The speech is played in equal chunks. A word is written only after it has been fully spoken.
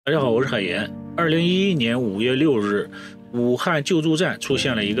大家好，我是海言。2011年5月6日，武汉救助站出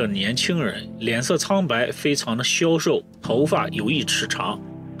现了一个年轻人，脸色苍白，非常的消瘦，头发有一尺长。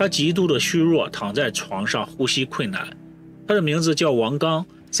他极度的虚弱，躺在床上，呼吸困难。他的名字叫王刚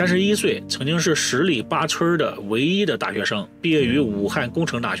，31岁，曾经是十里八村的唯一的大学生，毕业于武汉工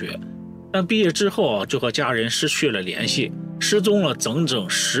程大学。但毕业之后就和家人失去了联系，失踪了整整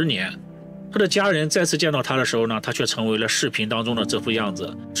10年。他的家人再次见到他的时候呢，他却成为了视频当中的这副样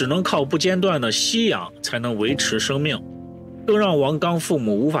子，只能靠不间断的吸氧才能维持生命。更让王刚父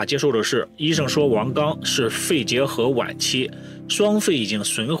母无法接受的是，医生说王刚是肺结核晚期，双肺已经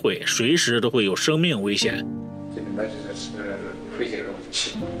损毁，随时都会有生命危险。这明白这是肺结核晚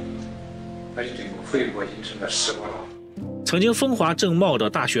期，而且这个肺部已经成了湿化了。曾经风华正茂的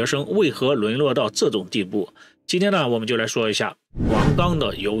大学生为何沦落到这种地步？今天呢，我们就来说一下王刚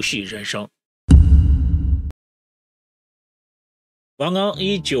的游戏人生。王刚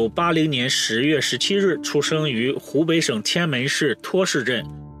1980年10月17日出生于湖北省天门市托市镇，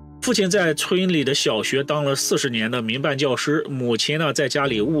父亲在村里的小学当了40年的民办教师，母亲呢在家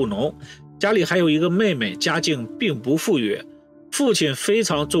里务农，家里还有一个妹妹，家境并不富裕。父亲非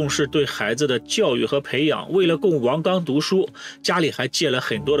常重视对孩子的教育和培养，为了供王刚读书，家里还借了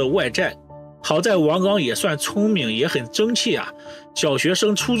很多的外债。好在王刚也算聪明，也很争气啊！小学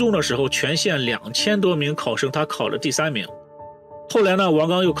升初中的时候，全县2000多名考生，他考了第3名。后来呢，王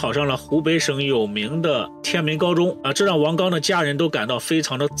刚又考上了湖北省有名的天门高中啊，这让王刚的家人都感到非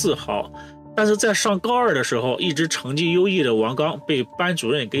常的自豪。但是在上高2的时候，一直成绩优异的王刚被班主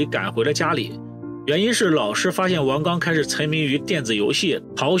任给赶回了家里，原因是老师发现王刚开始沉迷于电子游戏，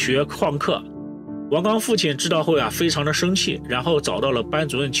逃学旷课。王刚父亲知道后非常的生气，然后找到了班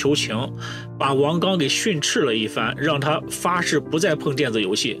主任求情，把王刚给训斥了一番，让他发誓不再碰电子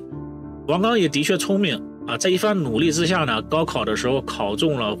游戏。王刚也的确聪明啊，在一番努力之下呢，高考的时候考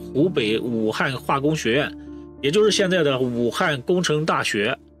中了湖北武汉化工学院，也就是现在的武汉工程大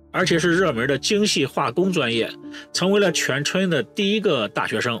学，而且是热门的精细化工专业，成为了全村的第一个大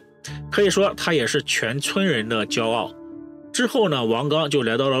学生，可以说他也是全村人的骄傲。之后呢，王刚就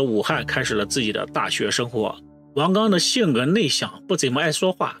来到了武汉，开始了自己的大学生活。王刚的性格内向，不怎么爱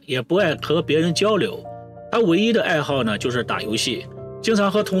说话，也不爱和别人交流。他唯一的爱好呢就是打游戏，经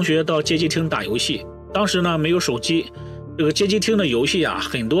常和同学到街机厅打游戏。当时呢没有手机，这个街机厅的游戏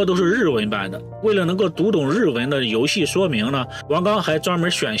很多都是日文版的。为了能够读懂日文的游戏说明呢，王刚还专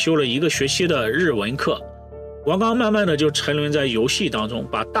门选修了1个学期的日文课。王刚慢慢的就沉沦在游戏当中，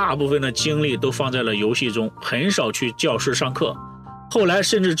把大部分的精力都放在了游戏中，很少去教室上课。后来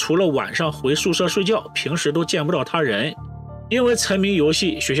甚至除了晚上回宿舍睡觉，平时都见不到他人。因为沉迷游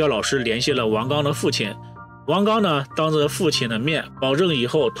戏，学校老师联系了王刚的父亲。王刚呢，当着父亲的面，保证以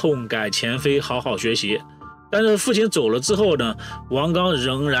后痛改前非，好好学习。但是父亲走了之后呢，王刚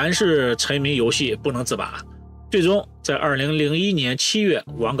仍然是沉迷游戏，不能自拔。最终在2001年7月，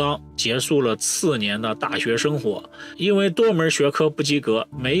王刚结束了4年的大学生活。因为多门学科不及格，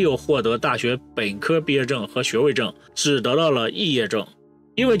没有获得大学本科毕业证和学位证，只得到了肄业证。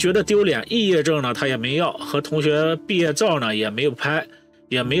因为觉得丢脸，肄业证呢他也没要，和同学毕业照呢也没有拍，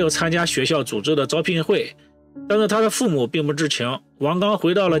也没有参加学校组织的招聘会。但是他的父母并不知情。王刚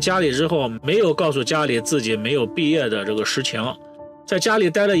回到了家里之后，没有告诉家里自己没有毕业的这个实情。在家里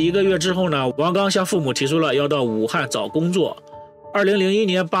待了1个月之后呢，王刚向父母提出了要到武汉找工作。2001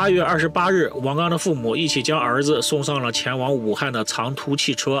年8月28日，王刚的父母一起将儿子送上了前往武汉的长途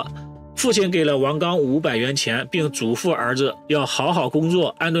汽车。父亲给了王刚500元钱，并嘱咐儿子要好好工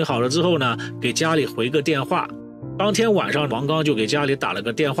作，安顿好了之后呢，给家里回个电话。当天晚上，王刚就给家里打了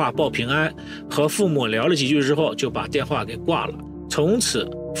个电话报平安，和父母聊了几句之后，就把电话给挂了。从此，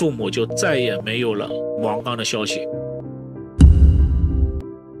父母就再也没有了王刚的消息。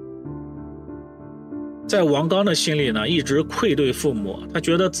在王刚的心里呢，一直愧对父母，他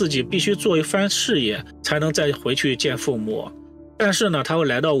觉得自己必须做一番事业，才能再回去见父母。但是呢，他会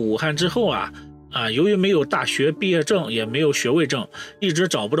来到武汉之后由于没有大学毕业证，也没有学位证，一直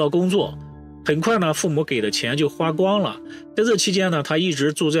找不到工作。很快呢，父母给的钱就花光了。在这期间呢，他一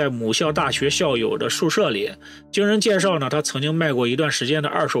直住在母校大学校友的宿舍里。经人介绍呢，他曾经卖过一段时间的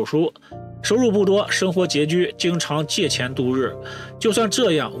2手书，收入不多，生活拮据，经常借钱度日。就算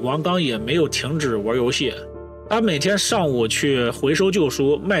这样，王刚也没有停止玩游戏。他每天上午去回收旧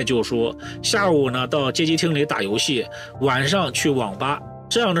书卖旧书，下午呢到街机厅里打游戏，晚上去网吧。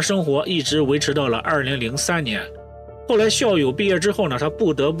这样的生活一直维持到了2003年。后来校友毕业之后呢，他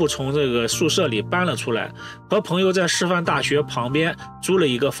不得不从这个宿舍里搬了出来，和朋友在师范大学旁边租了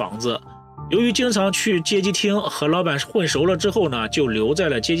一个房子。由于经常去街机厅和老板混熟了之后呢，就留在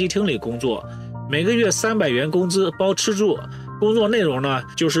了街机厅里工作，每个月300元工资包吃住。工作内容呢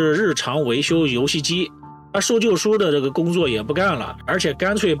就是日常维修游戏机。他收旧书的这个工作也不干了，而且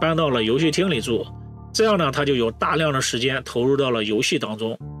干脆搬到了游戏厅里住。这样呢，他就有大量的时间投入到了游戏当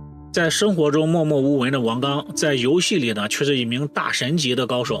中。在生活中默默无闻的王刚，在游戏里呢却是一名大神级的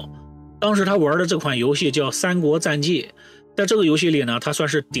高手。当时他玩的这款游戏叫《三国战记》，在这个游戏里呢，他算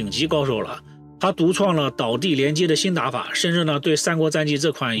是顶级高手了。他独创了倒地连击的新打法，甚至呢对《三国战记》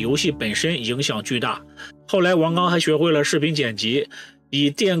这款游戏本身影响巨大。后来王刚还学会了视频剪辑，以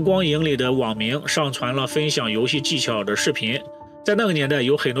电光影里的网名上传了分享游戏技巧的视频。在那个年代，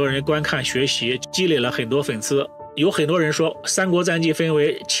有很多人观看学习，积累了很多粉丝。有很多人说《三国战记》分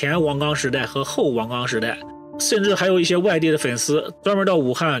为前王刚时代和后王刚时代，甚至还有一些外地的粉丝专门到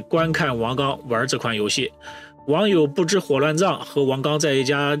武汉观看王刚玩这款游戏。网友不知火乱藏和王刚在一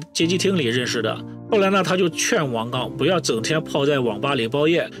家街机厅里认识的，后来呢，他就劝王刚不要整天泡在网吧里包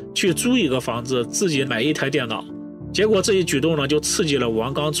夜，去租一个房子，自己买一台电脑。结果这一举动呢，就刺激了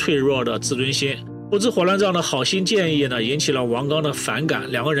王刚脆弱的自尊心。不知火乱藏的好心建议呢，引起了王刚的反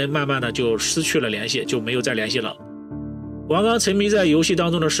感，两个人慢慢的就失去了联系，就没有再联系了。王刚沉迷在游戏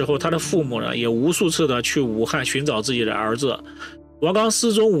当中的时候，他的父母呢也无数次的去武汉寻找自己的儿子。王刚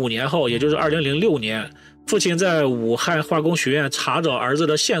失踪5年后，也就是2006年，父亲在武汉化工学院查找儿子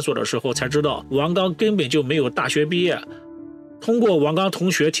的线索的时候，才知道王刚根本就没有大学毕业。通过王刚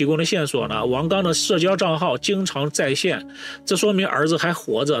同学提供的线索呢，王刚的社交账号经常在线，这说明儿子还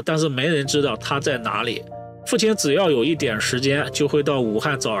活着，但是没人知道他在哪里。父亲只要有一点时间就会到武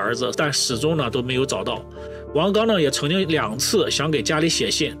汉找儿子，但始终呢都没有找到。王刚呢也曾经2次想给家里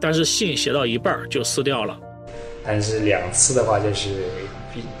写信，但是信写到一半就撕掉了。但是2次的话，就是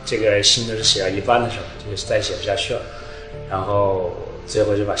这个信都是写到一半的时候，就是再写不下去了，然后最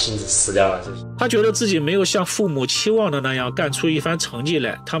后就把信纸撕掉了。他觉得自己没有像父母期望的那样干出一番成绩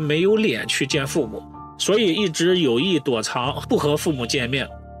来，他没有脸去见父母，所以一直有意躲藏，不和父母见面。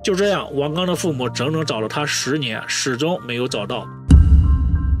就这样，王刚的父母整整找了他10年，始终没有找到。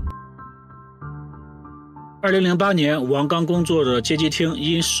2008年，王刚工作的街机厅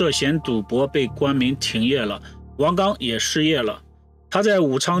因涉嫌赌博被官民停业了，王刚也失业了。他在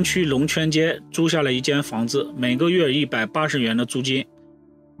武昌区龙泉街租下了一间房子，每个月180元的租金。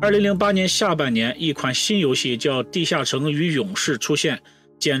2008年下半年，一款新游戏叫《地下城与勇士》出现，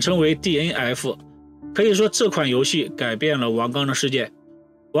简称为 DNF。可以说这款游戏改变了王刚的世界。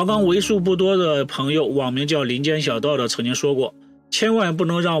王刚为数不多的朋友，网名叫林间小道的曾经说过，千万不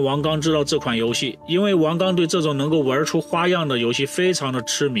能让王刚知道这款游戏，因为王刚对这种能够玩出花样的游戏非常的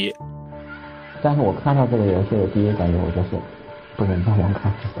痴迷。但是我看到这个游戏的第一感觉，我就是不能让王刚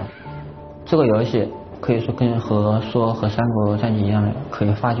知道。这个游戏可以说和三国战记一样，可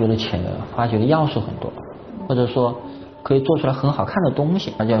以发掘的要素很多，或者说可以做出来很好看的东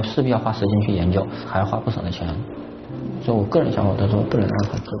西，而且势必要花时间去研究，还要花不少的钱。所以我个人想法都说不能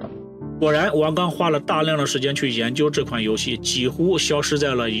让他知道。果然，王刚花了大量的时间去研究这款游戏，几乎消失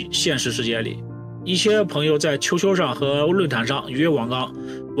在了现实世界里。一些朋友在 QQ 上和论坛上约王刚，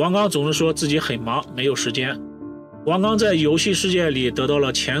王刚总是说自己很忙，没有时间。王刚在游戏世界里得到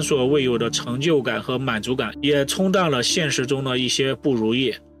了前所未有的成就感和满足感，也冲淡了现实中的一些不如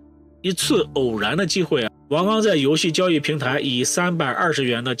意。一次偶然的机会，王刚在游戏交易平台以320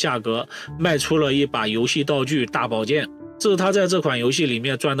元的价格卖出了一把游戏道具大宝剑，这是他在这款游戏里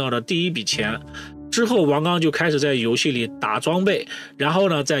面赚到的第一笔钱。之后王刚就开始在游戏里打装备，然后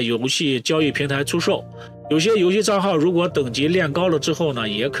呢在游戏交易平台出售。有些游戏账号如果等级练高了之后呢，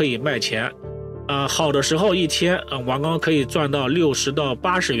也可以卖钱。好的时候一天王刚可以赚到60到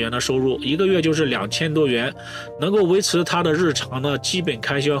80元的收入，一个月就是2000多元，能够维持他的日常的基本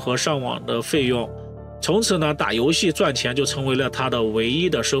开销和上网的费用。从此呢，打游戏赚钱就成为了他的唯一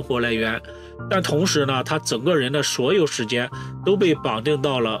的生活来源。但同时呢，他整个人的所有时间都被绑定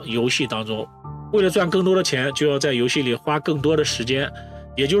到了游戏当中。为了赚更多的钱，就要在游戏里花更多的时间，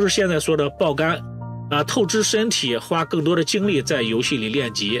也就是现在说的爆肝透支身体，花更多的精力在游戏里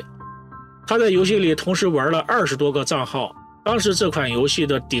练级。他在游戏里同时玩了20多个账号，当时这款游戏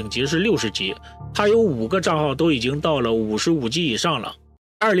的顶级是60级，他有5个账号都已经到了55级以上了。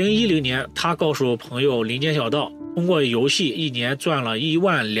2010年，他告诉朋友林间小道，通过游戏一年赚了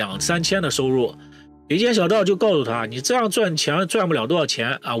12000-3000千的收入。林间小道就告诉他，你这样赚钱赚不了多少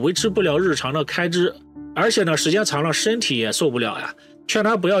钱维持不了日常的开支，而且呢时间长了身体也受不了呀，劝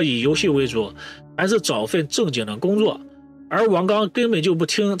他不要以游戏为主，还是找份正经的工作。而王刚根本就不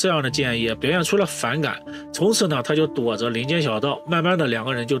听这样的建议，表现出了反感。从此呢，他就躲着林间小道，慢慢的2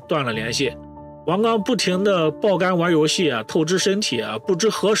个人就断了联系。王刚不停的爆肝玩游戏透支身体不知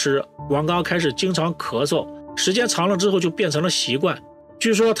何时王刚开始经常咳嗽，时间长了之后就变成了习惯。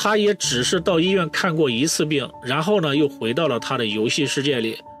据说他也只是到医院看过1次病，然后呢又回到了他的游戏世界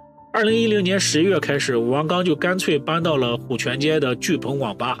里。2010年11月开始，王刚就干脆搬到了虎泉街的巨鹏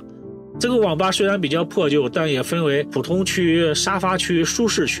网吧。这个网吧虽然比较破旧，但也分为普通区、沙发区、舒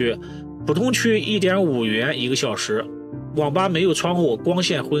适区。普通区1.5元1个小时，网吧没有窗户，光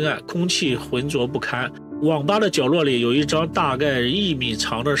线昏暗，空气浑浊不堪。网吧的角落里有一张大概1米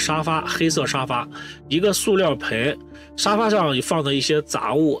长的沙发，黑色沙发，一个塑料盆，沙发上放着一些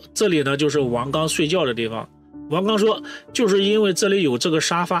杂物。这里呢就是王刚睡觉的地方。王刚说，就是因为这里有这个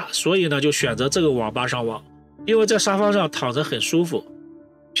沙发，所以呢就选择这个网吧上网，因为在沙发上躺着很舒服。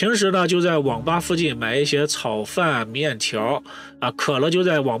平时呢就在网吧附近买一些炒饭、面条渴了就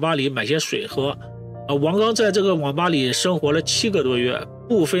在网吧里买些水喝。王刚在这个网吧里生活了7个多月，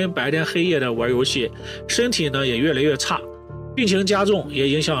不分白天黑夜的玩游戏，身体呢也越来越差，病情加重，也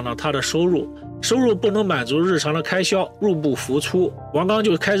影响了他的收入不能满足日常的开销，入不敷出。王刚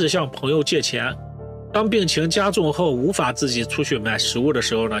就开始向朋友借钱。当病情加重后无法自己出去买食物的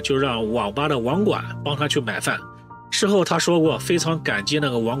时候呢，就让网吧的网管帮他去买饭。事后他说过非常感激那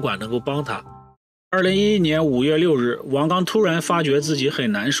个网管能够帮他。2011年5月6日，王刚突然发觉自己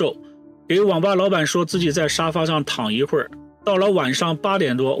很难受，给网吧老板说自己在沙发上躺一会儿。到了晚上8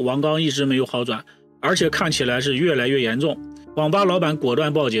点多，王刚一直没有好转，而且看起来是越来越严重。网吧老板果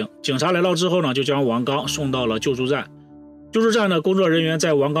断报警，警察来到之后呢，就将王刚送到了救助站。救助站的工作人员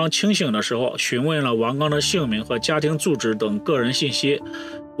在王刚清醒的时候询问了王刚的姓名和家庭住址等个人信息。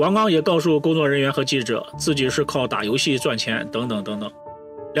王刚也告诉工作人员和记者，自己是靠打游戏赚钱等等等等。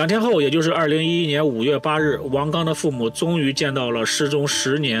2天后，也就是2011年5月8日，王刚的父母终于见到了失踪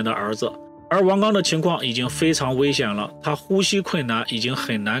10年的儿子。而王刚的情况已经非常危险了，他呼吸困难，已经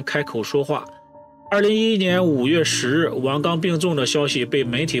很难开口说话。2011年5月10日，王刚病重的消息被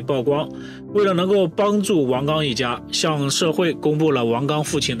媒体曝光。为了能够帮助王刚一家，向社会公布了王刚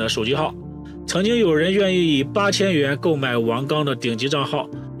父亲的手机号。曾经有人愿意以8000元购买王刚的顶级账号，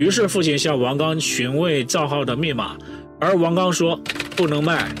于是父亲向王刚询问账号的密码，而王刚说不能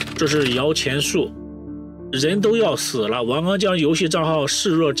卖，这是摇钱树，人都要死了。王刚将游戏账号视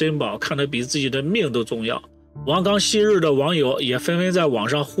若珍宝，看得比自己的命都重要。王刚昔日的网友也纷纷在网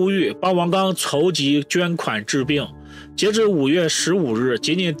上呼吁帮王刚筹集捐款治病。截至5月15日，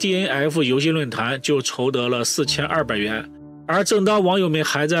仅仅 DNF 游戏论坛就筹得了4200元。而正当网友们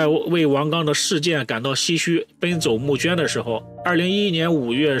还在为王刚的事件感到唏嘘，奔走募捐的时候，2011年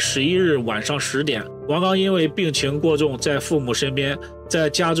5月11日晚上10点，王刚因为病情过重，在父母身边，在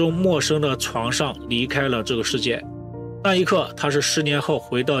家中陌生的床上离开了这个世界。那一刻，他是10年后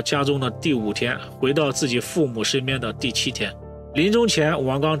回到家中的第5天，回到自己父母身边的第7天。临终前，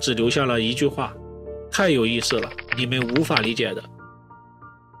王刚只留下了一句话：太有意思了，你们无法理解的。